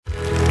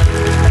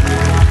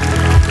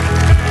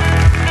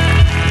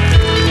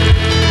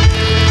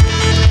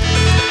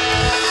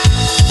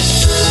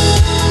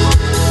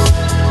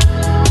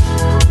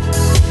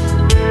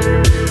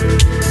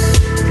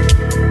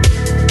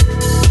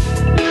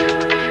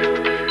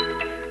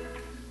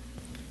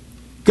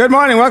Good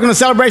morning. Welcome to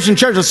Celebration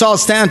Church. Let's all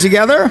stand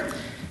together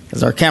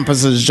as our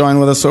campuses join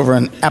with us over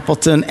in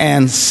Appleton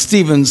and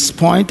Stevens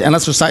Point. And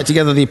let's recite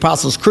together the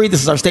Apostles' Creed.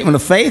 This is our statement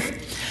of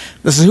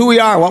faith. This is who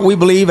we are, what we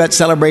believe at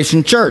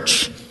Celebration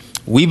Church.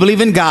 We believe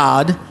in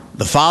God,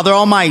 the Father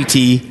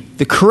Almighty,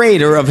 the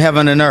creator of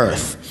heaven and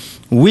earth.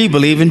 We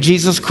believe in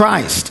Jesus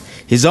Christ,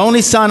 his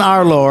only Son,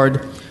 our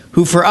Lord,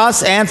 who for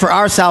us and for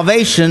our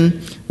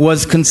salvation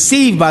was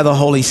conceived by the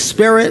Holy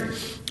Spirit,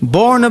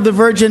 born of the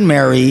Virgin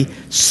Mary,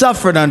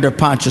 suffered under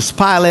Pontius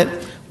Pilate,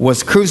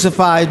 was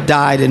crucified,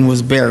 died, and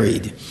was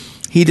buried.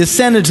 He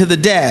descended to the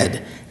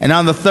dead, and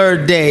on the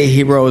third day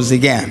he rose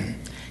again.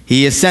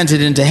 He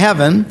ascended into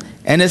heaven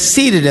and is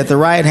seated at the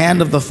right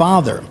hand of the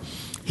Father.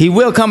 He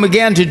will come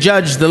again to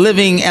judge the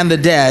living and the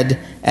dead,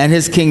 and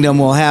his kingdom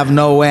will have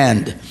no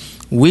end.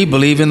 We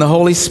believe in the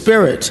Holy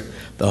Spirit,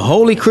 the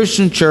holy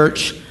Christian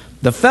church,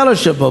 the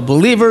fellowship of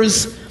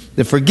believers,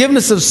 the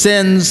forgiveness of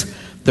sins,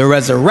 the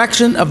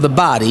resurrection of the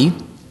body,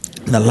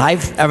 and the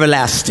life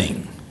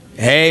everlasting.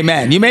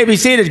 Amen. You may be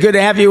seated. Good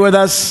to have you with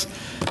us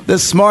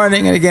this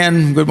morning. And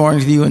again, good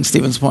morning to you in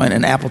Stevens Point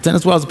and Appleton,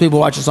 as well as the people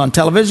who watch us on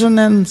television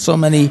and so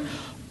many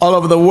all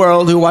over the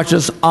world who watch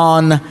us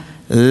online.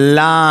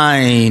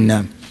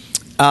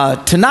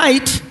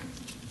 Tonight,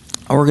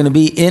 we're going to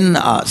be in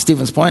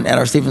Stevens Point at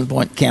our Stevens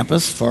Point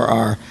campus for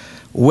our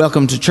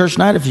Welcome to Church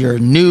Night. If you're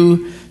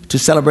new to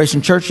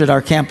Celebration Church at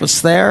our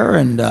campus there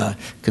and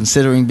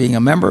considering being a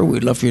member,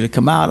 we'd love for you to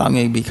come out. I'm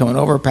going to be coming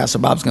over. Pastor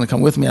Bob's going to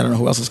come with me. I don't know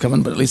who else is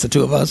coming, but at least the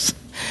two of us.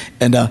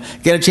 And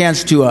get a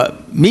chance to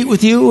meet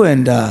with you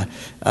and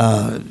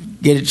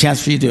get a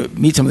chance for you to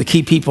meet some of the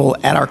key people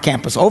at our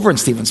campus over in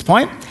Stevens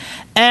Point.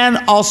 And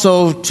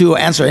also to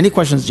answer any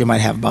questions you might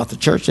have about the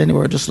church. And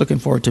we're just looking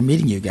forward to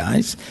meeting you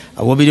guys.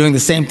 We'll be doing the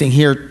same thing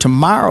here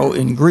tomorrow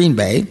in Green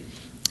Bay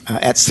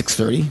at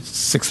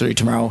 6:30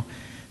 tomorrow.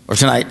 Or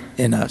tonight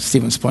in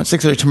Stevens Point,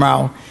 6:30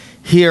 tomorrow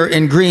here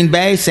in Green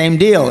Bay. Same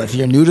deal. If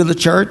you're new to the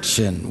church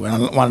and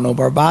want to know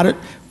more about it,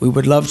 we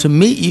would love to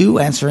meet you,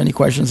 answer any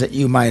questions that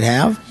you might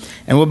have.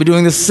 And we'll be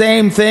doing the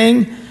same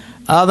thing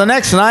the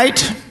next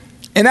night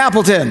in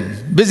Appleton.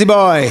 Busy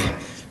boy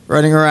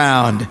running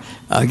around.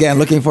 Again,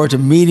 looking forward to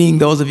meeting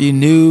those of you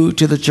new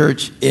to the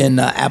church in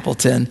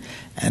Appleton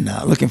and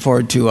looking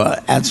forward to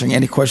answering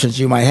any questions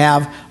you might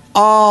have.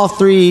 All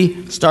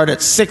three start at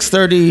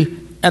 6:30.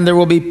 And there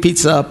will be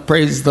pizza,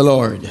 praise the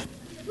Lord.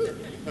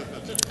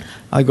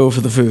 I go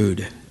for the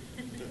food.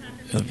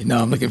 No,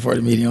 I'm looking forward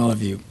to meeting all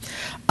of you.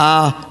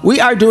 We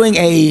are doing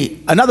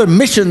another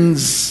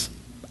missions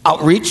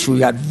outreach.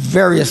 We've got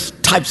various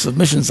types of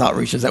missions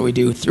outreaches that we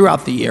do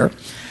throughout the year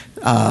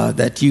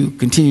that you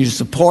continue to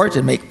support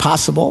and make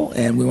possible.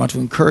 And we want to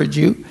encourage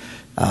you.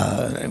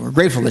 And we're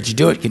grateful that you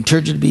do it.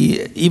 Encourage you to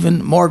be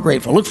even more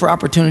grateful. Look for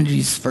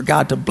opportunities for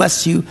God to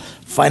bless you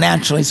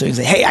financially so you can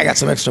say, hey, I got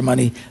some extra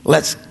money.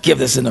 Let's give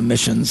this into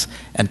missions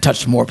and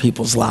touch more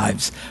people's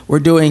lives. We're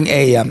doing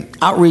a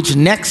outreach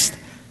next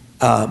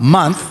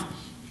month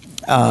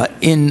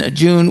in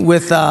June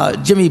with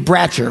Jimmy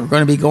Bratcher. We're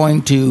going to be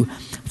going to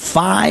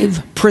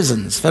 5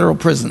 prisons, federal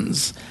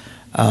prisons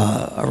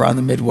around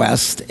the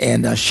Midwest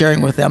and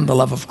sharing with them the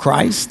love of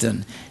Christ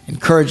and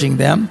encouraging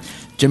them.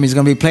 Jimmy's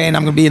going to be playing.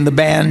 I'm going to be in the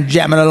band,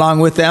 jamming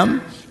along with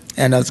them.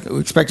 And we're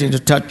expecting to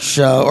touch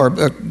or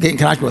get in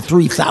contact with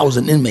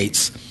 3,000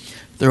 inmates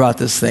throughout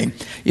this thing.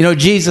 You know,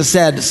 Jesus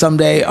said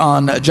someday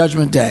on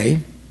Judgment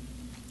Day,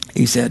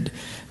 he said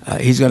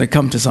he's going to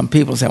come to some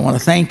people and say, I want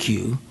to thank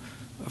you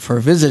for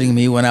visiting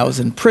me when I was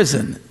in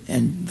prison.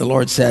 And the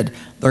Lord said,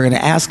 they're going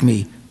to ask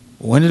me,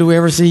 when did we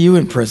ever see you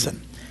in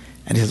prison?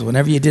 And he says,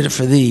 whenever you did it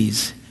for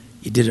these,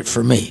 you did it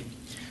for me.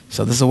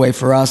 So this is a way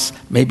for us.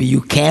 Maybe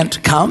you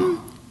can't come,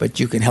 but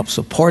you can help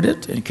support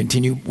it and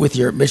continue with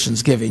your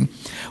missions giving.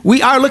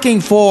 We are looking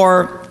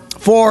for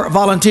 4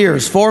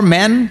 volunteers, 4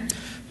 men,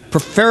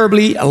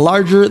 preferably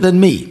larger than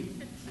me,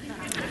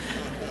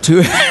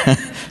 to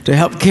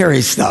help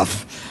carry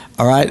stuff.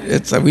 All right?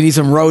 We need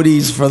some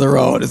roadies for the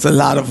road. It's a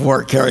lot of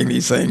work carrying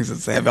these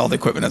things. They have all the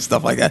equipment and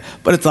stuff like that.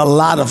 But it's a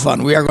lot of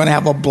fun. We are going to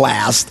have a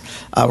blast.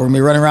 We're going to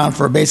be running around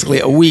for basically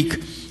a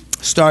week,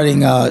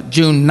 starting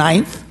June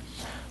 9th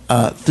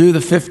through the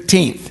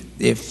 15th.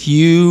 If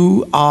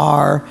you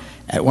are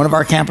at one of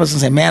our campuses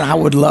and say, man, I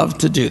would love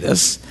to do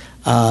this,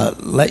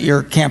 let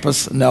your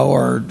campus know,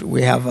 or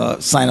we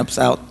have sign-ups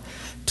out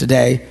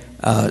today,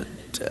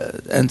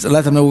 and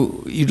let them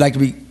know you'd like to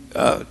be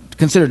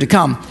considered to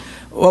come.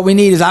 What we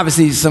need is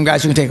obviously some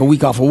guys who can take a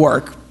week off of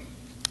work,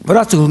 but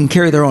also who can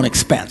carry their own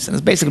expense. And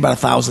it's basically about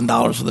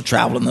 $1,000 for the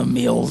travel and the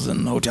meals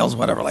and hotels,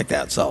 whatever like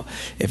that. So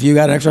if you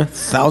got an extra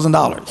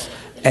 $1,000,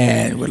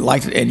 and would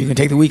like to, and you can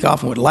take the week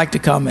off and would like to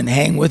come and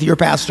hang with your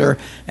pastor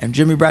and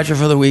Jimmy Bratcher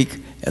for the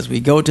week as we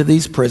go to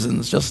these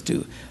prisons, just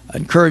to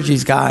encourage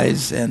these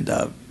guys and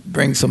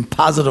bring some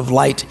positive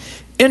light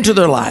into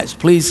their lives.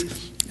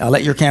 Please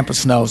let your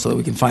campus know so that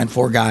we can find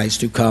 4 guys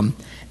to come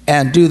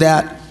and do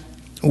that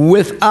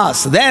with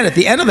us. Then at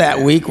the end of that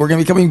week, we're going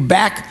to be coming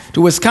back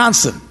to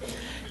Wisconsin.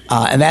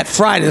 And that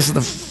Friday, this is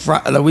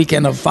the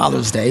weekend of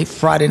Father's Day.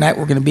 Friday night,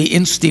 we're going to be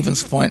in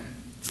Stevens Point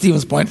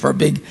for a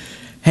big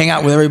hang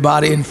out with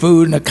everybody and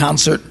food and a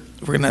concert.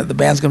 The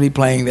band's going to be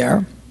playing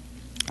there.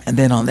 And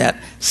then on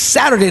that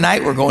Saturday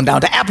night, we're going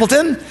down to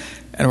Appleton,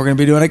 and we're going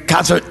to be doing a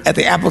concert at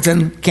the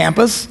Appleton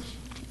campus.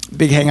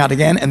 Big hangout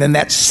again. And then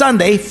that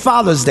Sunday,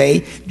 Father's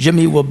Day,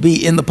 Jimmy will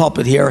be in the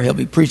pulpit here. He'll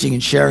be preaching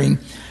and sharing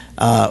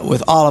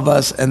with all of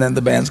us. And then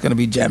the band's going to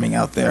be jamming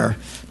out there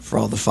for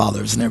all the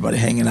fathers and everybody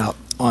hanging out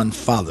on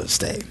Father's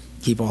Day.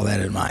 Keep all that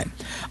in mind.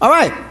 All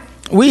right.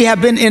 We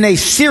have been in a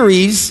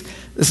series.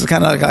 This is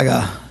kind of like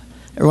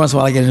every once in a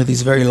while I get into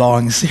these very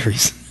long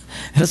series.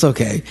 And it's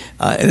okay.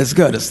 And it's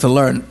good. It's to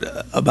learn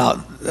about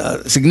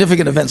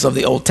significant events of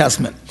the Old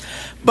Testament.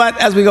 But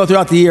as we go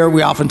throughout the year,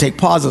 we often take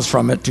pauses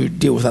from it to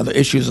deal with other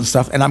issues and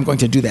stuff. And I'm going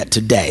to do that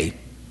today.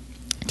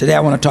 Today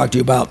I want to talk to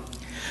you about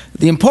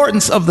the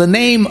importance of the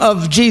name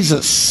of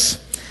Jesus.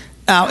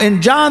 Now,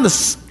 in John, the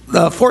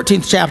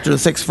 14th chapter, the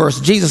 6th verse,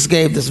 Jesus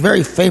gave this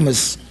very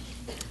famous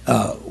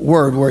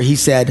word where he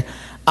said,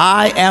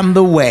 I am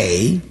the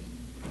way,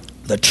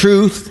 the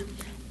truth,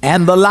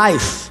 and the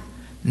life.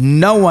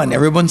 No one,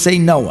 everyone say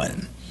no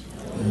one.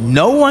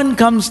 No one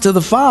comes to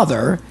the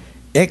Father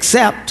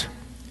except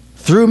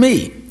through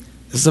me.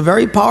 This is a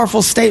very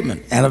powerful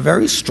statement and a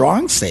very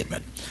strong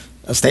statement.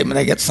 A statement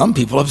that gets some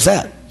people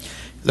upset.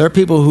 There are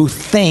people who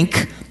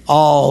think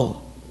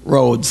all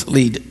roads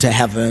lead to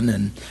heaven,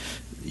 and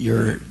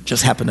you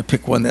just happen to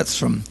pick one that's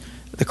from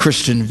the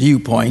Christian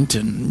viewpoint,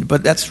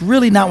 but that's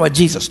really not what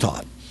Jesus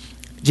taught.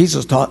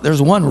 Jesus taught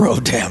there's one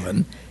road to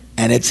heaven,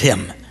 and it's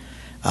him.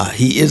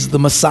 He is the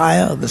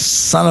Messiah, the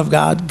Son of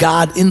God,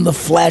 God in the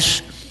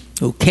flesh,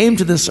 who came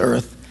to this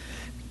earth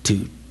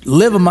to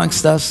live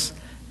amongst us,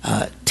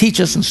 teach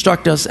us,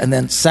 instruct us, and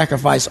then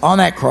sacrifice on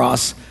that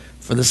cross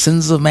for the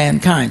sins of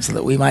mankind so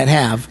that we might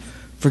have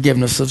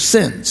forgiveness of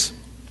sins.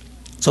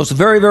 So it's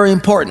very, very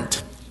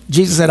important.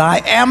 Jesus said, I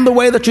am the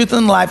way, the truth,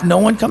 and the life. No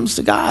one comes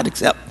to God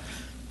except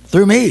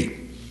through me.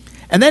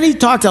 And then he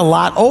talked a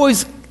lot,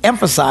 always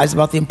emphasized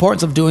about the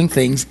importance of doing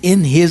things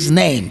in his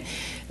name.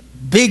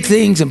 Big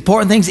things,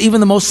 important things, even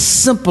the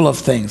most simple of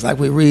things. Like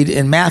we read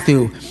in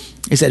Matthew,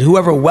 he said,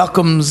 whoever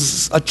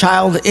welcomes a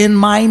child in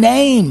my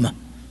name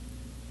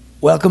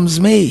welcomes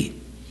me.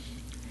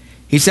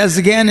 He says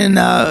again in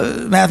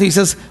Matthew, he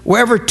says,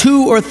 wherever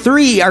 2 or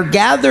 3 are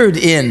gathered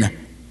in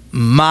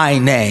my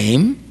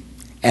name,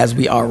 as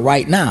we are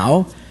right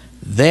now,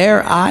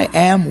 there I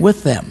am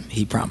with them,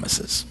 he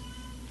promises.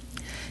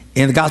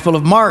 In the Gospel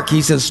of Mark,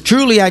 he says,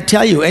 truly I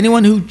tell you,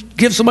 anyone who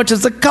gives so much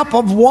as a cup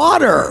of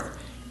water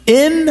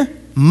in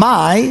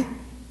my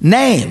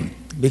name,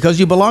 because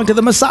you belong to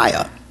the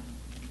Messiah,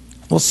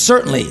 will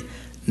certainly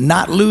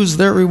not lose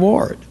their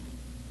reward.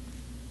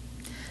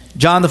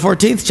 John the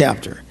 14th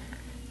chapter,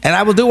 and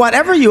I will do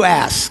whatever you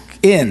ask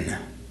in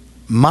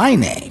my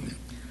name,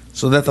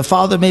 so that the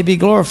Father may be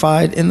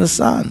glorified in the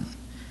Son.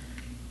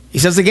 He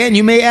says again,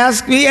 you may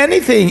ask me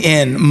anything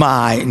in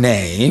my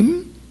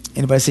name.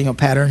 Anybody seeing a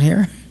pattern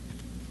here?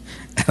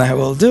 And I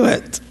will do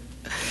it.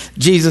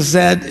 Jesus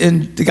said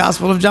in the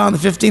Gospel of John, the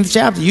 15th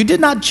chapter, you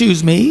did not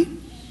choose me.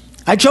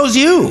 I chose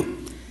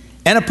you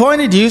and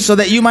appointed you so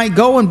that you might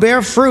go and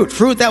bear fruit,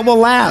 fruit that will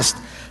last,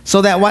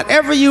 so that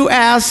whatever you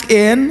ask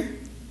in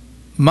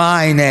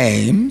my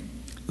name,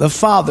 the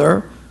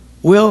Father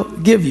will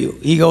give you.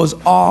 He goes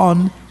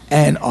on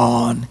and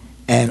on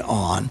and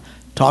on,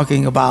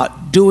 talking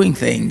about doing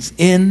things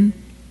in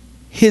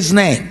his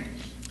name.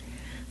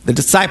 The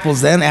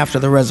disciples then, after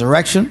the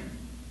resurrection,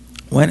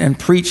 went and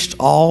preached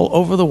all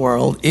over the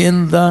world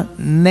in the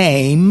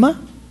name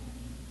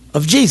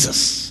of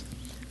Jesus.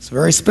 It's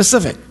very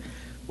specific.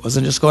 It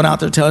wasn't just going out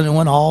there telling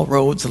anyone all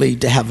roads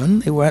lead to heaven.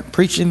 They went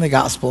preaching the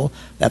gospel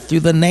that through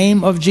the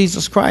name of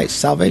Jesus Christ,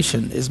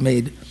 salvation is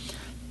made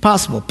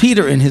possible.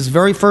 Peter, in his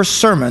very first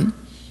sermon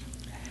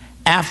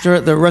after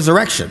the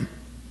resurrection,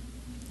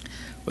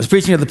 was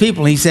preaching to the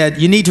people. He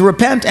said, you need to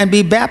repent and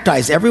be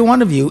baptized, every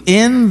one of you,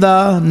 in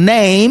the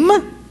name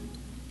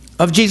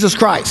of Jesus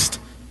Christ.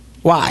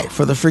 Why?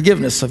 For the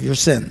forgiveness of your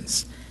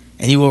sins.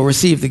 And you will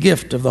receive the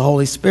gift of the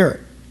Holy Spirit.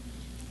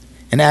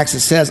 In Acts it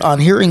says, on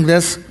hearing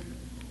this,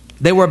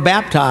 they were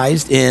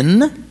baptized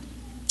in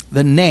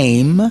the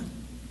name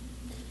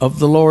of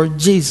the Lord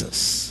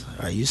Jesus.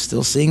 Are you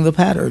still seeing the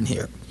pattern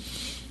here?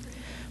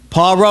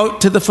 Paul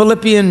wrote to the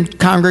Philippian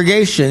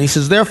congregation, he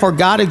says, therefore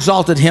God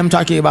exalted him,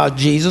 talking about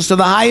Jesus, to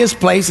the highest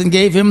place and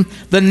gave him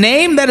the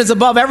name that is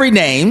above every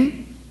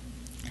name,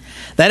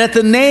 that at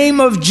the name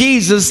of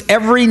Jesus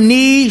every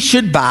knee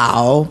should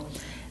bow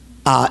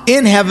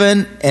in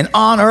heaven and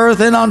on earth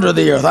and under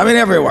the earth. I mean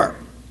everywhere.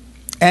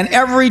 And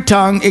every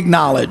tongue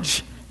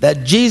acknowledge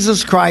that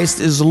Jesus Christ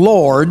is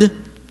Lord,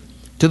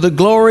 to the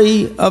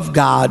glory of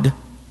God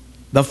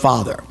the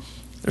Father.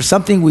 There's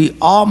something we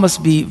all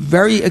must be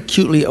very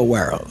acutely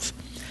aware of,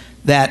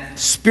 that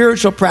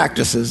spiritual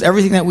practices,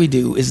 everything that we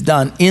do, is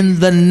done in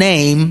the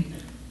name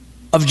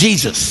of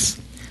Jesus.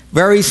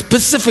 Very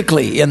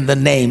specifically in the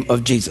name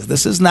of Jesus.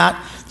 This is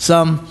not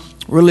some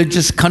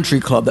religious country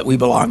club that we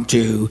belong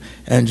to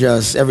and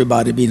just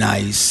everybody be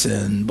nice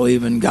and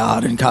believe in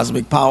God and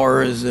cosmic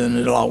powers and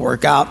it'll all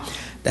work out.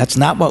 That's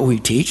not what we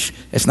teach.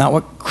 It's not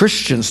what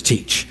Christians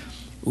teach.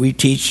 We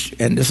teach,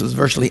 and this is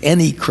virtually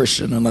any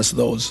Christian, unless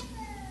those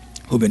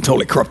who've been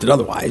totally corrupted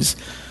otherwise,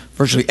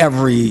 virtually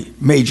every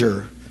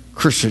major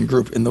Christian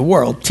group in the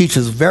world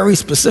teaches very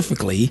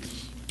specifically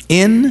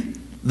in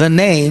the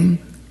name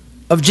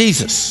of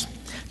Jesus.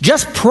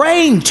 Just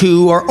praying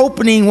to or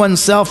opening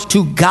oneself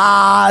to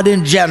God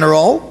in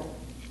general,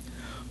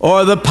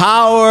 or the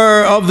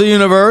power of the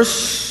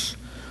universe,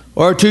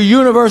 or to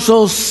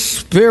universal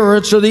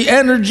spirits, or the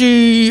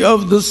energy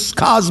of this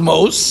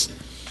cosmos,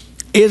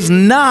 is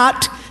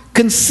not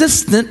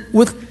consistent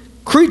with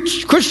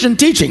Christian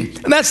teaching.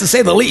 And that's to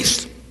say the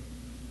least.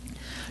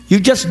 You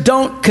just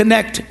don't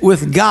connect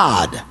with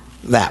God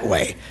that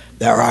way.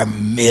 There are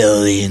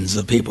millions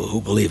of people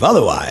who believe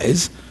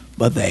otherwise,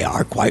 but they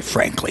are, quite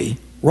frankly,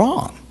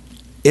 wrong.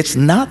 It's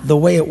not the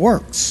way it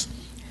works.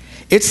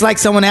 It's like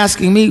someone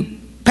asking me,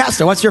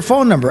 Pastor, what's your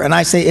phone number? And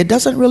I say, it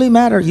doesn't really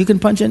matter. You can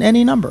punch in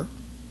any number.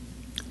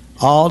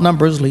 All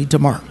numbers lead to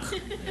Mark.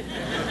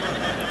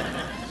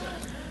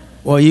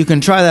 Well, you can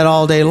try that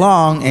all day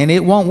long, and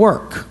it won't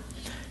work.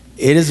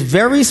 It is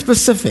very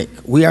specific.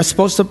 We are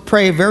supposed to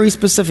pray very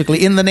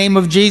specifically in the name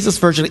of Jesus.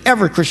 Virtually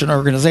every Christian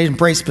organization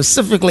prays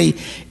specifically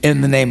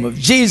in the name of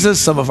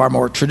Jesus. Some of our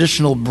more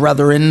traditional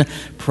brethren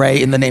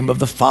pray in the name of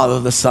the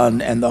Father, the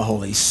Son, and the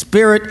Holy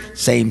Spirit.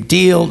 Same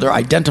deal. They're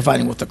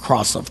identifying with the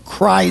cross of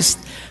Christ.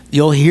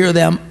 You'll hear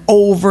them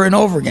over and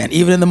over again,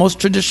 even in the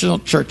most traditional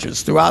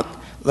churches throughout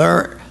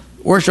their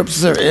worship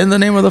in the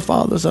name of the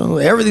Father,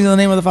 Son, everything in the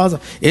name of the Father.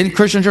 In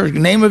Christian church, in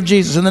the name of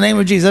Jesus, in the name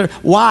of Jesus.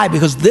 Why?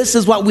 Because this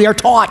is what we are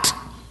taught.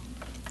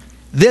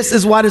 This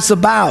is what it's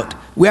about.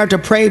 We are to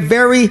pray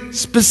very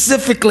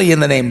specifically in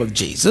the name of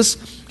Jesus,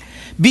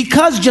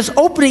 because just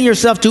opening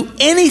yourself to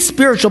any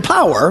spiritual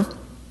power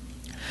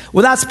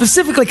without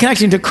specifically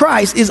connecting to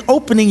Christ is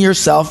opening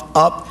yourself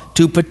up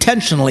to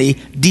potentially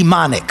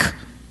demonic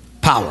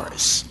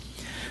powers.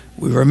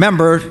 We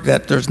remember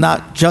that there's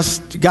not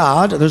just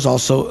God, there's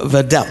also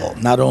the devil.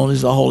 Not only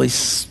is the Holy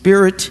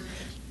Spirit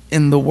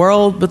in the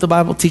world, but the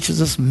Bible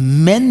teaches us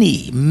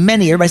many,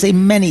 everybody say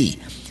many,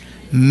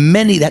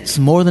 that's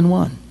more than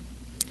one.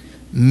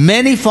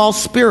 Many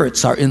false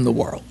spirits are in the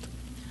world.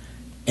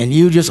 And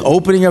you just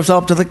opening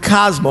yourself to the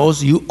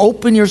cosmos, you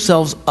open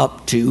yourselves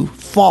up to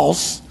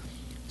false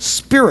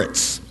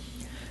spirits.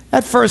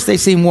 At first they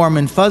seem warm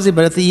and fuzzy,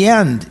 but at the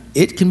end,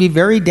 it can be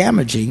very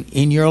damaging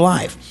in your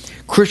life.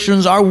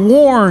 Christians are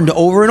warned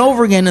over and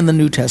over again in the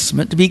New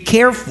Testament to be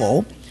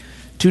careful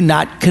to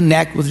not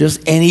connect with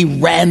just any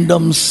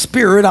random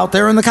spirit out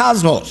there in the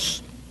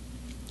cosmos.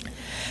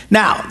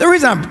 Now, the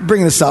reason I'm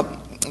bringing this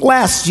up,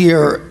 last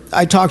year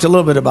I talked a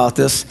little bit about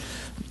this.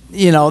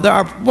 You know, there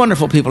are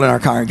wonderful people in our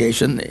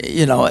congregation,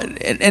 you know,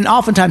 and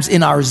oftentimes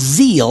in our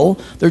zeal,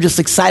 they're just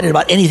excited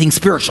about anything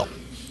spiritual.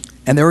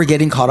 And they were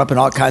getting caught up in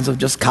all kinds of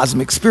just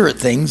cosmic spirit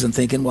things and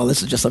thinking, well,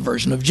 this is just a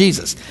version of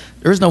Jesus.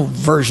 There is no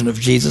version of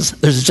Jesus.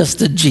 There's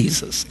just a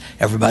Jesus.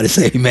 Everybody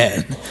say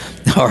amen.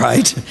 All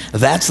right?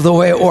 That's the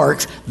way it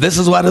works. This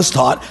is what is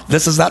taught.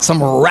 This is not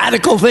some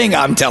radical thing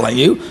I'm telling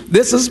you.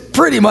 This is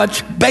pretty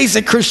much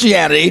basic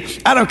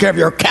Christianity. I don't care if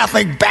you're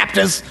Catholic,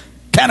 Baptist,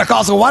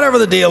 Pentecostal, whatever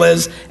the deal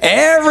is.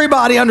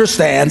 Everybody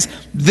understands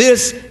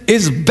this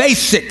is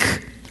basic,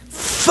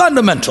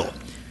 fundamental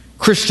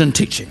Christian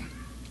teaching.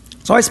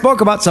 So I spoke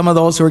about some of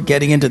those who are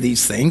getting into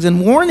these things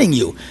and warning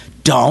you,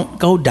 don't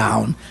go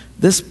down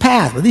this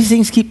path. These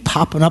things keep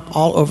popping up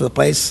all over the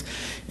place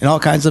in all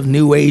kinds of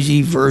new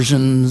agey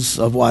versions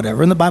of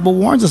whatever, and the Bible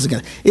warns us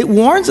against. It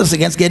warns us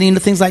against getting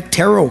into things like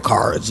tarot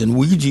cards and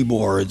Ouija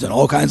boards and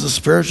all kinds of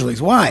spiritual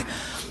things. Why?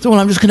 So, well,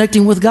 I'm just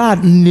connecting with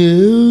God.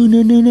 No,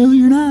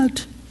 you're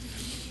not.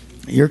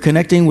 You're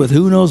connecting with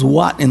who knows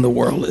what in the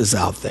world is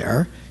out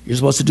there. You're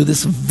supposed to do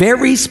this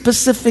very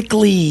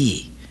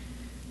specifically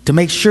to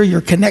make sure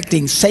you're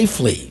connecting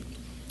safely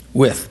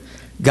with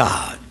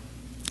God.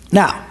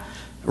 Now,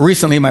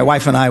 recently my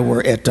wife and I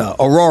were at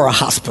Aurora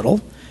Hospital,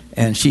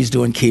 and she's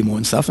doing chemo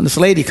and stuff, and this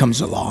lady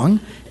comes along,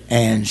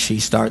 and she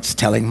starts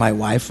telling my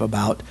wife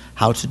about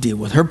how to deal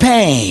with her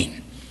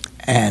pain.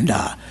 And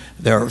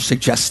they're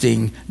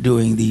suggesting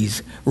doing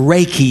these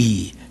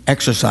Reiki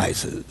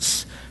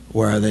exercises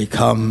where they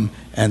come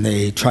and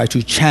they try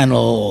to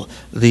channel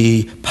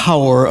the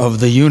power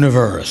of the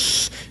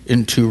universe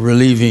into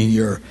relieving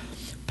your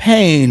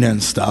pain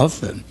and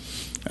stuff. And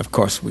of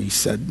course we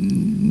said,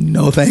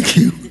 no thank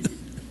you.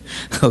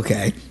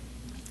 Okay.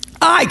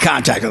 I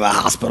contacted the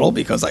hospital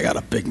because I got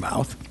a big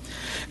mouth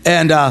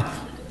and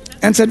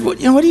said, well,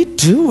 you know, what are you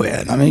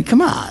doing? I mean,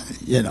 come on,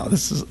 you know,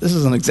 this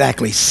isn't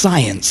exactly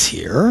science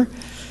here,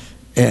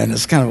 and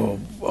it's kind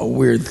of a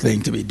weird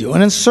thing to be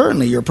doing. And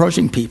certainly you're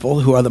approaching people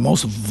who are the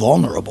most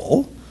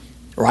vulnerable,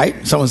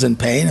 right? Someone's in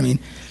pain. I mean,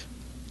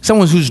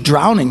 someone who's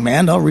drowning,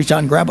 man, they'll reach out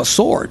and grab a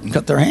sword and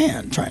cut their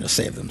hand trying to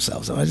save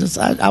themselves.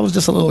 I was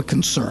just a little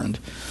concerned,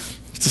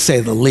 to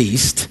say the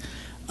least.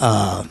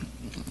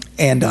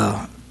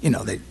 You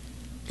know, they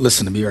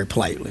listened to me very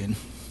politely and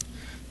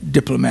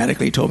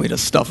diplomatically told me to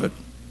stuff it,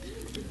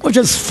 which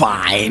is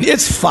fine.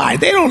 It's fine.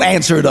 They don't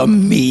answer to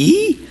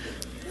me.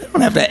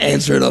 don't have to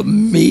answer to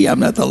me. I'm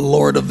not the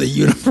Lord of the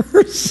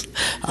universe.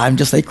 I'm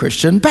just a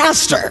Christian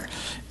pastor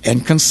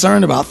and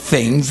concerned about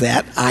things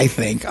that I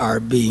think are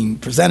being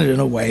presented in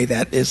a way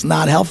that is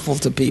not helpful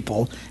to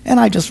people, and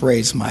I just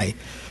raise my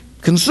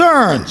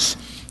concerns.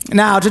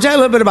 Now, to tell you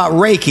a little bit about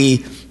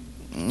Reiki,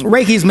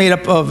 Reiki is made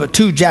up of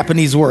two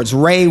Japanese words,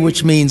 Rei,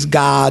 which means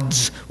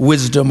God's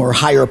wisdom or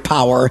higher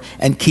power,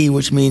 and Ki,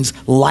 which means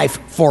life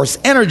force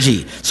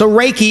energy. So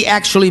Reiki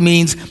actually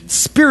means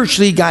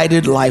spiritually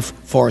guided life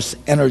force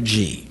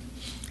energy.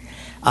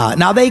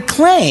 Now they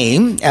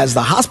claim, as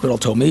the hospital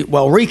told me,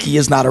 well, Reiki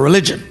is not a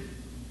religion.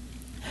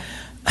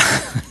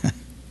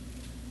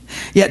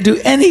 Yet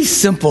do any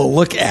simple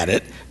look at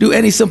it, do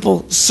any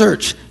simple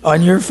search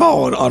on your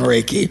phone on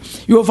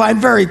Reiki, you will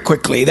find very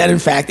quickly that in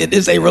fact it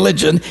is a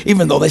religion,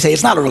 even though they say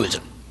it's not a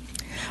religion.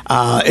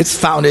 It's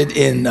founded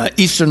in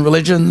Eastern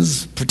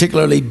religions,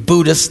 particularly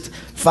Buddhist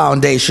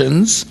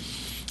foundations.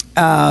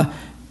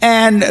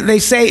 And they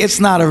say it's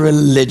not a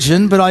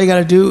religion, but all you got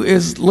to do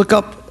is look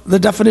up the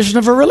definition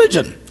of a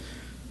religion.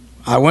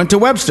 I went to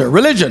Webster.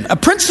 Religion, a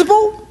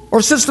principle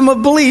or system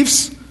of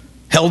beliefs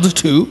held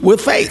to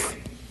with faith.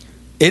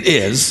 It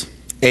is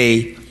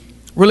a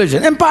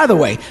religion. And by the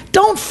way,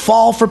 don't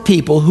fall for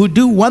people who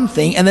do one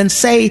thing and then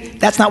say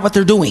that's not what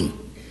they're doing.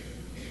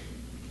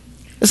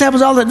 This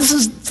happens all the time. This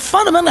is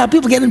fundamental how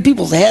people get in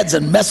people's heads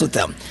and mess with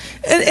them.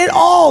 At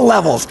all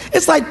levels.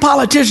 It's like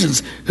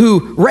politicians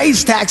who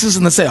raise taxes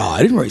and they say, oh,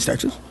 I didn't raise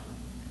taxes.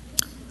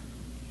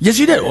 Yes,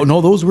 you did. Oh,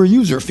 no, those were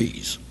user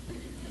fees.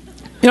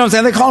 You know what I'm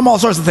saying? They call them all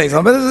sorts of things.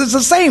 But it's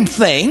the same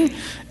thing,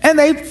 and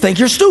they think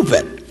you're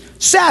stupid.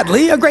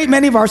 Sadly, a great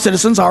many of our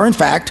citizens are, in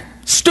fact,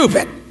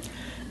 stupid.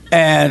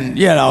 And,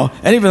 you know,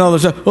 and even though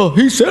they say, oh,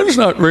 he said it's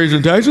not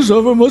raising taxes,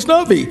 so it must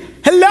not be.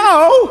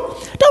 Hello?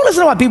 Don't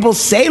listen to what people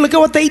say. Look at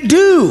what they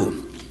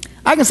do.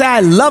 I can say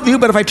I love you,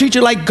 but if I treat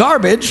you like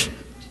garbage,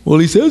 well,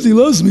 he says he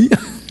loves me.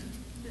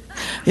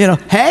 You know,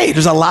 hey,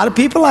 there's a lot of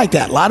people like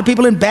that. A lot of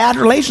people in bad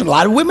relations, a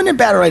lot of women in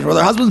bad relations where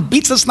their husband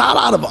beats the snot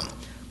out of them,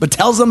 but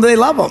tells them they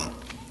love them.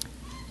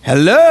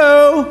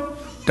 Hello?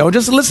 Don't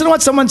just listen to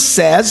what someone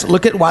says.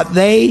 Look at what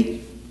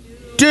they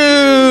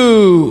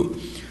do.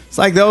 It's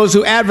like those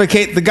who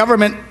advocate the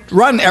government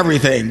run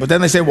everything, but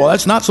then they say, well,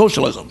 that's not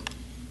socialism.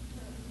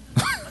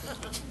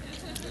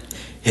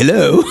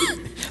 Hello?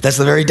 That's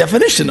the very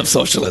definition of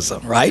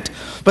socialism, right?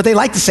 But they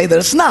like to say that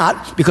it's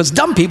not because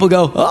dumb people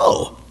go,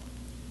 oh,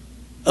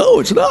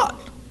 it's not.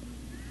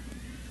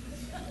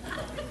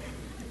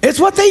 It's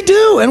what they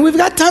do, and we've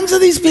got tons of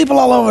these people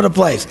all over the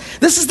place.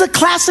 This is the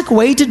classic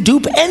way to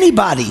dupe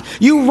anybody.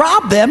 You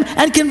rob them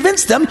and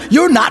convince them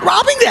you're not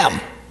robbing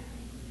them.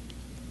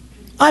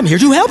 I'm here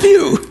to help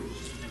you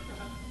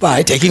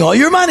by taking all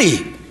your money.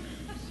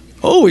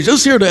 Oh, he's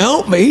just here to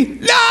help me.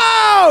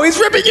 No, he's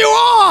ripping you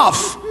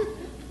off.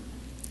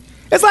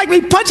 It's like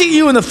me punching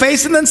you in the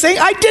face and then saying,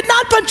 I did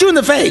not punch you in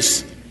the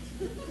face.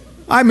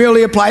 I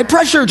merely applied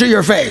pressure to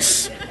your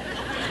face.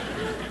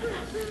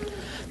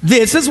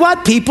 This is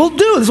what people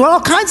do. This is what all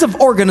kinds of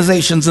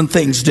organizations and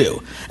things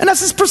do. And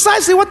this is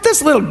precisely what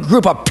this little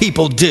group of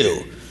people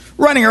do.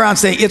 Running around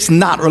saying it's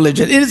not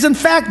religion. It is in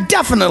fact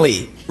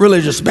definitely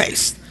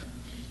religious-based.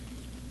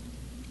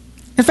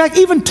 In fact,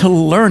 even to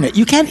learn it,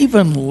 you can't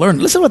even learn.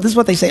 Listen to this is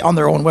what they say on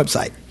their own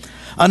website.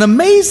 An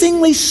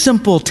amazingly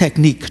simple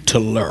technique to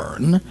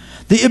learn.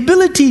 The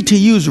ability to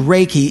use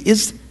Reiki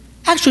is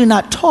actually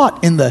not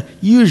taught in the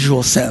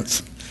usual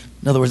sense.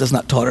 In other words, it's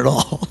not taught at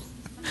all.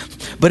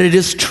 But it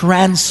is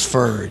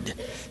transferred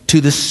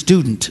to the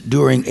student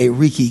during a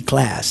Reiki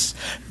class.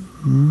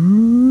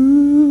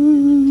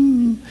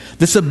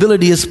 This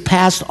ability is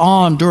passed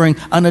on during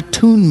an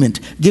attunement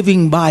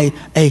given by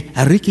a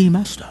Reiki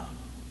master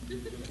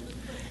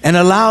and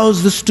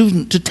allows the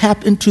student to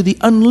tap into the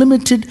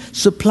unlimited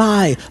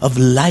supply of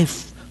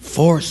life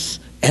force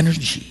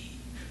energy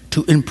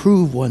to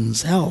improve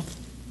one's health.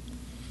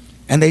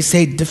 And they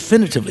say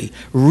definitively,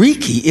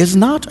 Reiki is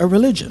not a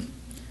religion.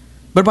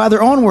 But by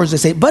their own words, they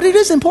say, but it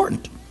is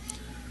important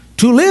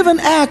to live and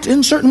act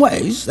in certain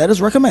ways, that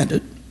is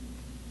recommended,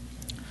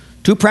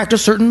 to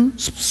practice certain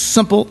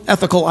simple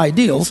ethical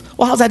ideals.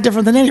 Well, how's that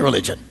different than any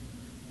religion?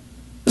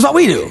 That's what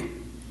we do.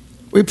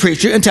 We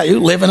preach you and tell you,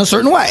 live in a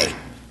certain way.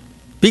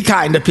 Be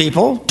kind to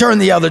people, turn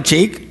the other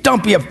cheek,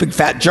 don't be a big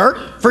fat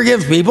jerk,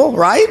 forgive people,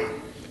 right?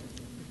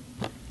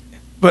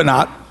 But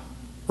not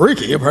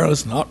Reiki, apparently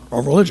it's not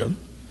a religion.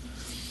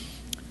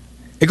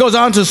 It goes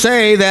on to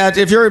say that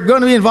if you're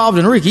going to be involved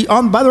in Reiki,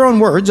 by their own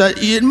words,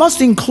 it must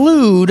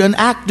include an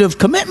active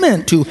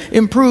commitment to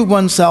improve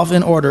oneself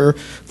in order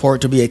for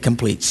it to be a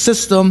complete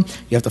system.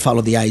 You have to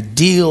follow the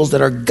ideals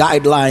that are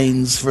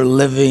guidelines for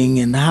living,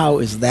 and how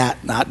is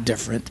that not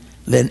different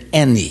than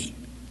any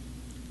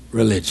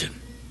religion?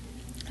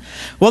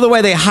 Well, the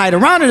way they hide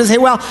around it is say,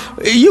 well,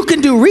 you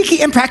can do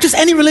Reiki and practice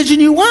any religion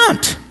you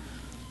want.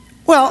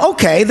 Well,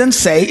 okay, then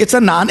say it's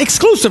a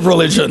non-exclusive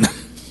religion.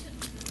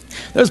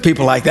 There's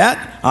people like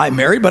that. I'm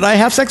married, but I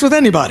have sex with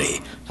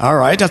anybody. All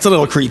right, that's a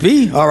little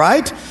creepy, all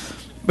right?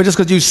 But just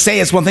because you say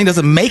it's one thing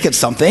doesn't make it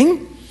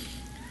something.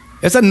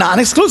 It's a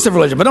non-exclusive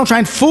religion, but don't try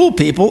and fool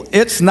people.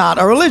 It's not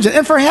a religion.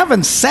 And for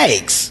heaven's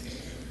sakes,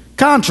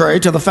 contrary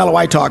to the fellow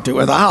I talked to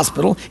at the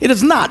hospital, it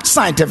is not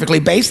scientifically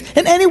based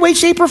in any way,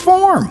 shape, or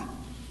form.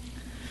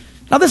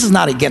 Now, this is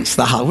not against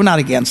the hospital. We're not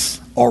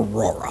against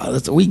Aurora.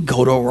 We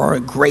go to Aurora,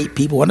 great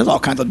people, and there's all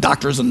kinds of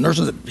doctors and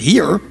nurses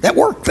here that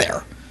work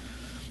there.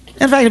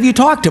 In fact, if you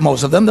talk to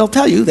most of them, they'll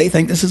tell you they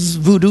think this is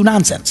voodoo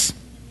nonsense.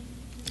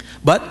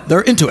 But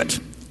they're into it,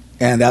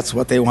 and that's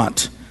what they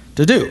want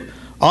to do.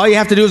 All you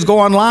have to do is go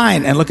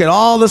online and look at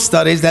all the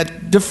studies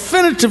that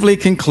definitively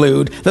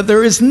conclude that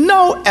there is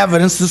no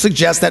evidence to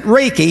suggest that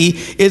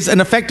Reiki is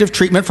an effective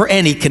treatment for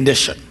any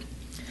condition.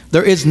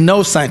 There is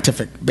no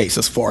scientific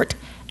basis for it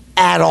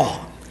at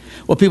all.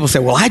 Well, people say,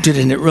 well, I did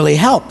it and it really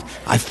helped.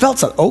 I felt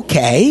so.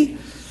 Okay,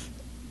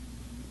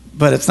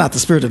 but it's not the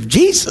Spirit of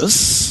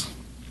Jesus.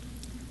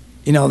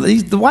 You know,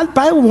 the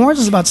Bible warns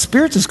us about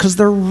spirits is because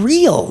they're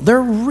real.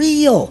 They're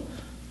real.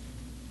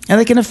 And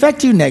they can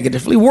affect you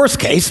negatively. Worst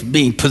case,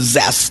 being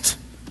possessed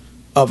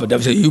of a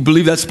devil. You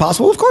believe that's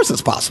possible? Of course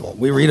it's possible.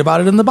 We read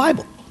about it in the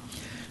Bible.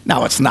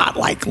 Now, it's not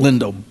like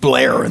Linda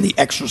Blair in The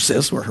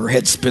Exorcist, where her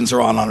head spins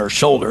around on her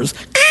shoulders.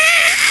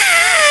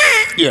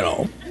 You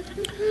know.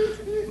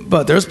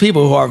 But there's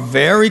people who are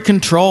very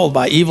controlled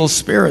by evil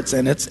spirits,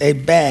 and it's a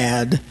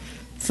bad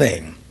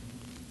thing.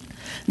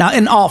 Now,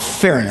 in all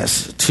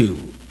fairness to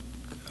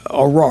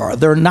Aurora,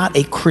 they're not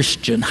a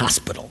Christian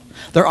hospital.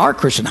 There are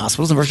Christian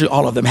hospitals, and virtually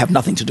all of them have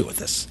nothing to do with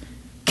this.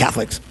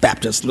 Catholics,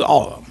 Baptists,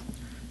 all of them.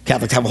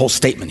 Catholics have a whole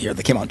statement here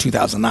that came out in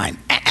 2009.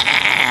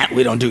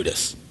 We don't do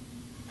this.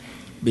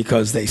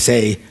 Because they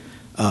say,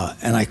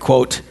 and I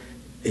quote,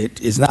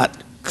 it is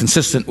not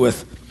consistent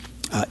with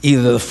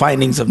either the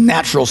findings of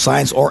natural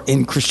science or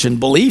in Christian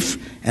belief,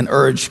 and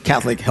urge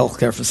Catholic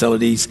healthcare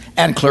facilities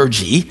and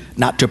clergy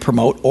not to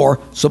promote or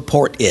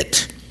support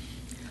it.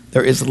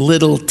 There is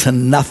little to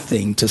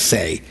nothing to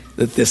say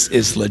that this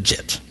is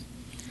legit.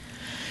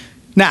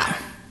 Now,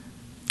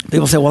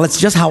 people say, well, it's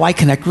just how I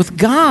connect with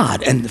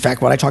God. And in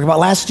fact, what I talked about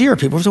last year,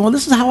 people say, well,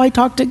 this is how I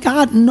talk to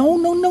God.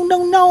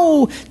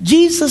 No.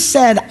 Jesus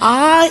said,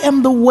 I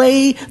am the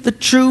way, the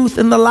truth,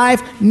 and the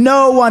life.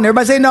 No one,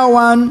 everybody say no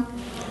one,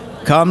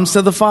 comes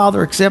to the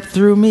Father except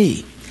through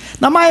me.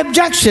 Now, my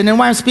objection, and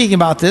why I'm speaking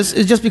about this,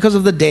 is just because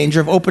of the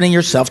danger of opening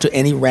yourself to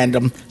any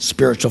random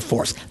spiritual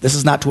force. This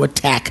is not to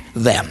attack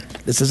them.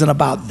 This isn't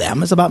about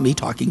them. It's about me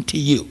talking to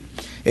you.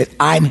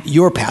 I'm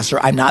your pastor.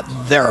 I'm not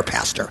their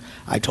pastor.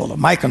 I told them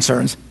my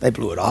concerns. They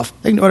blew it off.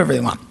 They can do whatever they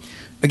want.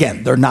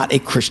 Again, they're not a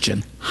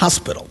Christian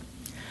hospital.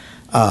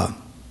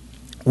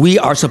 We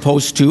are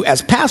supposed to,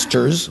 as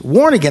pastors,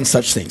 warn against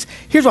such things.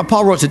 Here's what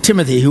Paul wrote to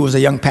Timothy, who was a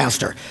young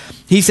pastor.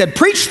 He said,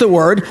 preach the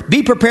word,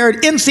 be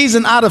prepared in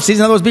season, out of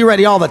season. In other words, be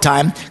ready all the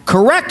time.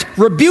 Correct,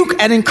 rebuke,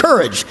 and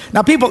encourage.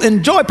 Now, people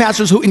enjoy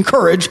pastors who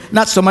encourage,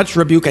 not so much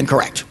rebuke and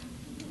correct.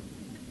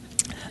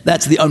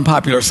 That's the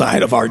unpopular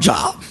side of our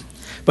job.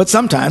 But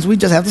sometimes we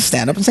just have to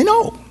stand up and say,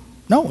 no,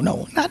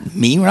 not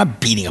me. We're not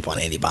beating up on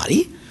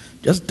anybody.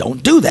 Just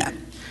don't do that.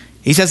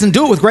 He says, and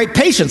do it with great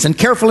patience and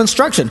careful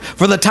instruction.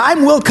 For the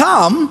time will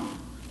come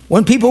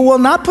when people will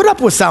not put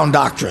up with sound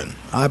doctrine.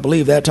 I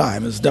believe that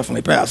time is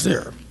definitely past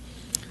here.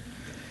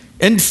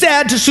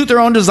 Instead, to suit their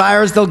own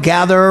desires, they'll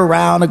gather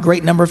around a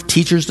great number of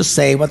teachers to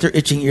say what their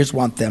itching ears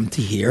want them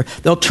to hear.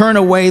 They'll turn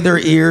away their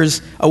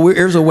ears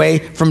away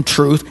from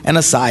truth and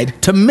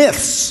aside to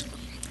myths.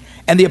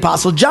 And the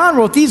Apostle John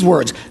wrote these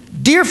words,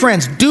 dear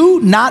friends, do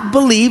not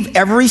believe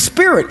every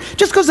spirit.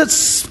 Just because it's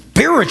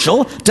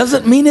spiritual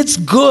doesn't mean it's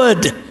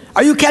good.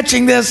 Are you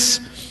catching this?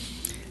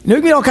 You know,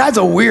 you mean all kinds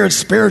of weird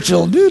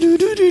spiritual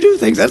do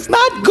things. That's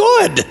not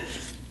good.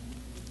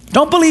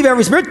 Don't believe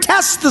every spirit.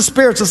 Test the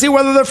spirits to see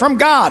whether they're from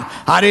God.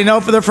 How do you know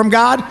if they're from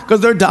God?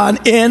 Because they're done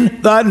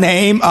in the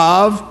name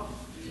of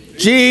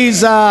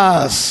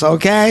Jesus.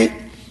 Okay?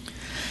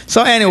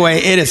 So anyway,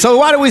 it is. So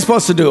what are we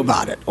supposed to do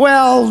about it?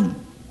 Well,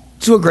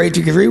 to a great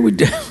degree, we're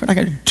not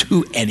going to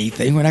do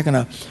anything. We're not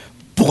going to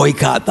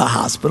boycott the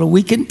hospital.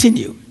 We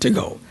continue to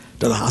go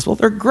to the hospital.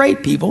 They're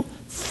great people,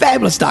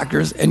 fabulous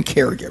doctors and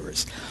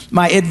caregivers.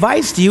 My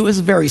advice to you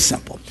is very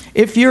simple.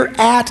 If you're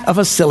at a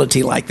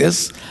facility like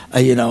this, or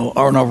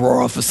an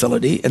Aurora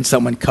facility, and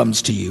someone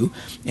comes to you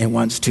and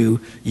wants to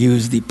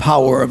use the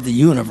power of the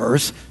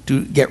universe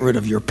to get rid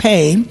of your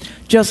pain,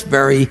 just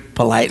very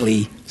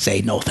politely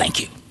say, no,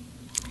 thank you.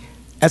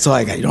 That's all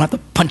I got. You don't have to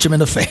punch him in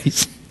the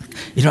face.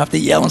 You don't have to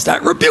yell and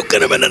start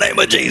rebuking him in the name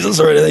of Jesus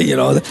or anything,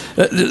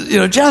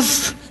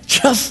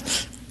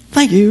 just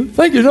thank you, no,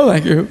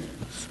 thank you.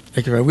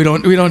 Thank you. We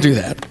don't do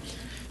that.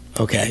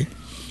 Okay.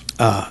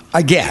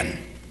 Again,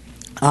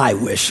 I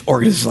wish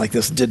organizations like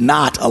this did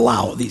not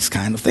allow these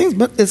kind of things,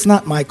 but it's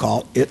not my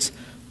call. It's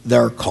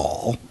their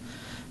call.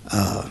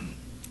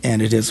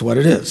 And it is what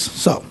it is.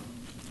 So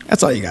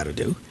that's all you got to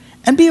do.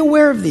 And be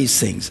aware of these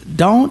things.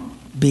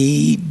 Don't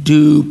be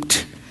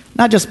duped.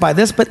 Not just by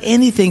this, but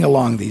anything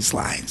along these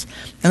lines.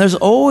 And there's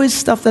always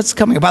stuff that's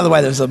coming. By the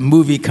way, there's a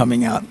movie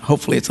coming out.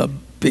 Hopefully it's a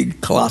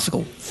big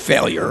colossal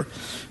failure.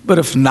 But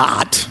if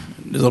not,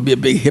 there'll be a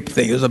big hip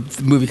thing. There's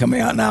a movie coming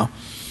out now.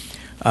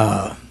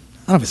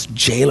 don't know if it's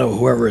J-Lo or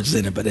whoever is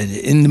in it, but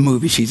in the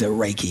movie, she's a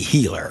Reiki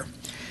healer.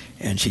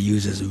 And she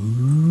uses to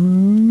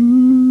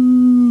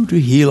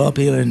heal up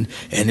here, and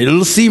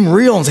it'll seem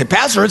real. And say,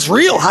 Pastor, it's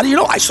real. How do you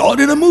know? I saw it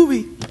in a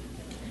movie.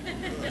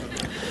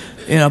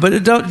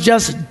 But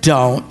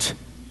don't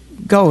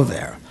go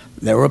there.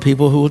 There are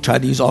people who will try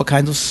to use all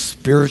kinds of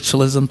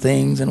spiritualism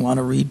things and want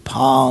to read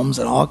palms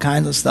and all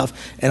kinds of stuff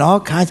and all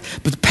kinds.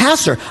 But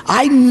Pastor,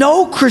 I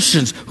know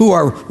Christians who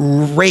are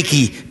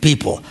Reiki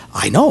people.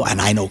 I know,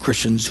 and I know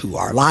Christians who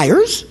are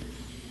liars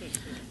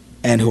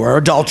and who are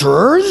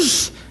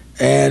adulterers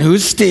and who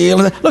steal.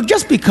 Look,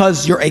 just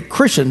because you're a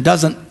Christian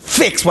doesn't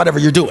fix whatever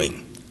you're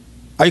doing.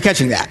 Are you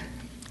catching that?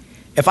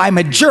 If I'm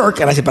a jerk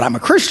and I say, but I'm a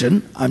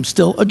Christian, I'm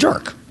still a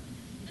jerk.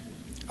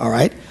 All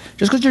right?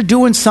 Just because you're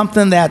doing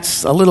something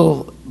that's a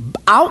little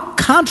out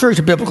contrary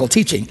to biblical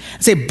teaching,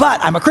 and say, but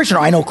I'm a Christian,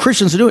 or I know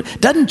Christians who do it,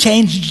 doesn't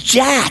change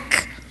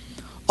jack.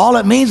 All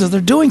it means is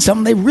they're doing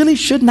something they really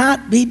should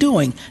not be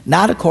doing,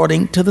 not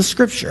according to the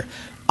Scripture.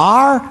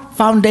 Our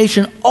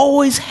foundation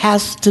always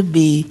has to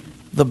be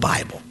the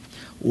Bible.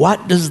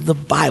 What does the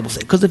Bible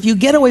say? Because if you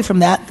get away from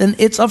that, then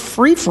it's a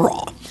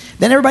free-for-all.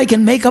 Then everybody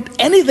can make up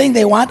anything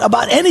they want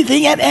about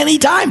anything at any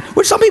time,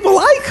 which some people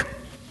like.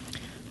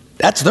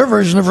 That's their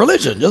version of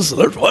religion. Just,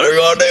 what are you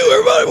going to do,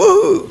 everybody?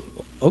 Woo-hoo.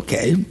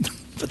 Okay,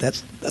 but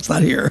that's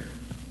not here.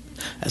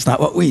 That's not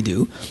what we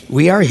do.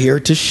 We are here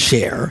to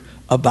share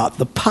about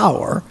the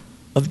power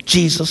of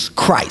Jesus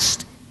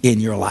Christ in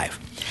your life.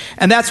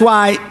 And that's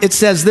why it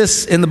says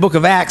this in the book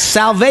of Acts,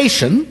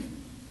 salvation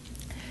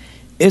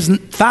is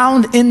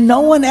found in no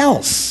one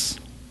else.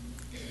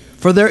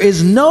 For there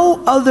is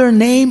no other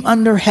name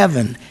under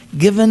heaven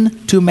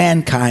given to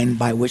mankind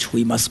by which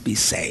we must be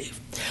saved.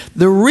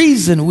 The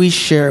reason we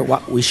share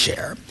what we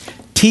share,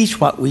 teach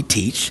what we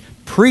teach,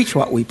 preach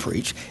what we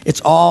preach, it's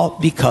all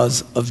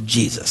because of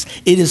Jesus.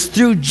 It is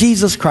through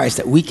Jesus Christ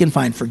that we can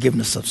find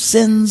forgiveness of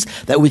sins,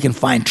 that we can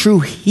find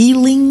true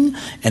healing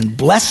and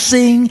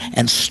blessing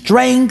and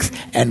strength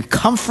and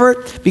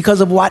comfort because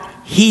of what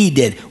he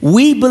did.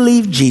 We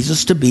believe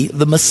Jesus to be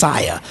the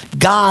Messiah,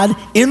 God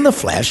in the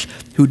flesh,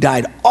 who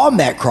died on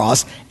that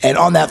cross and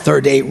on that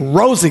third day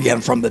rose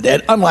again from the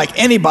dead, unlike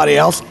anybody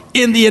else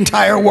in the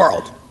entire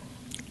world.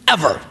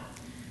 Ever.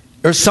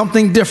 There's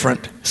something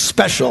different,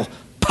 special,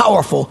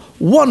 powerful,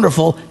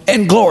 wonderful,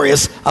 and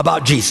glorious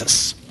about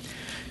Jesus.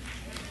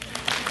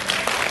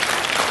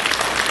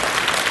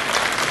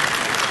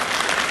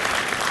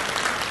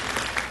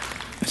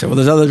 I said, well,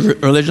 there's other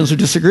religions who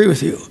disagree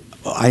with you.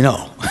 Well, I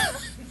know.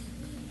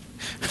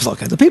 There's all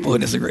kinds of people who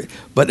disagree.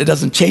 But it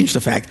doesn't change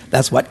the fact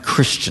that's what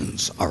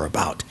Christians are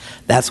about.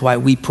 That's why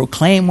we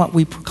proclaim what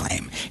we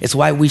proclaim. It's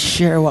why we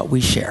share what we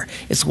share.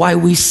 It's why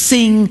we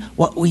sing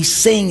what we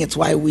sing. It's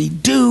why we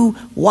do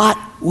what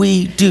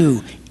we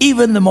do.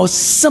 Even the most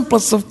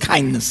simplest of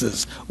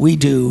kindnesses we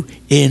do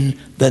in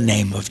the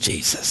name of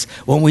Jesus.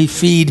 When we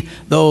feed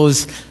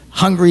those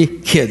hungry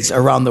kids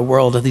around the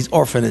world at these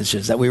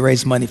orphanages that we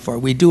raise money for,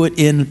 we do it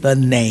in the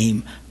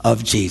name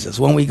of Jesus.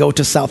 When we go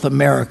to South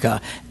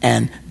America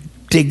and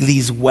dig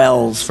these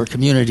wells for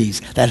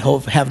communities that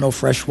have no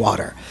fresh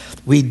water,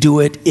 we do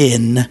it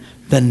in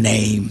the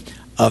name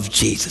of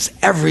Jesus.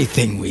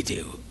 Everything we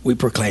do, we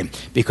proclaim,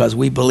 because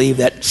we believe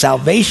that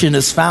salvation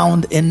is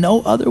found in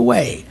no other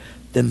way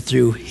than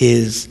through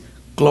his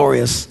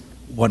glorious,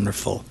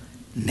 wonderful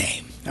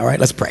name. All right,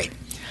 let's pray.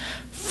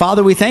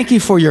 Father, we thank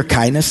you for your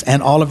kindness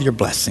and all of your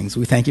blessings.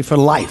 We thank you for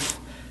life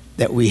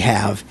that we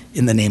have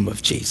in the name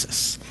of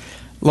Jesus.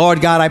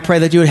 Lord God, I pray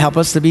that you would help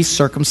us to be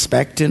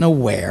circumspect and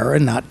aware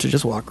and not to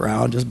just walk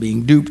around just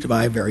being duped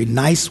by very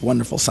nice,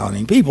 wonderful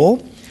sounding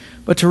people,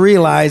 but to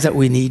realize that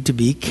we need to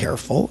be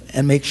careful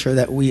and make sure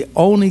that we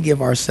only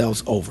give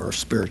ourselves over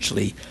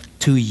spiritually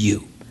to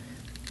you,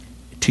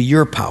 to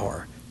your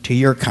power, to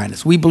your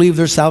kindness. We believe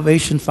there's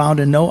salvation found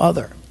in no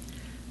other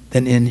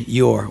than in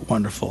your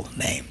wonderful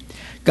name.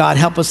 God,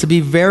 help us to be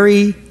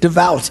very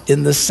devout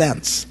in this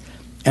sense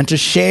and to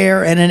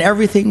share, and in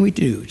everything we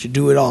do, to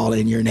do it all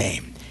in your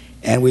name.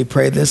 And we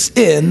pray this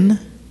in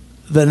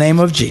the name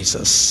of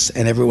Jesus.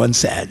 And everyone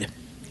said,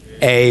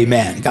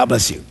 amen. God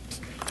bless you.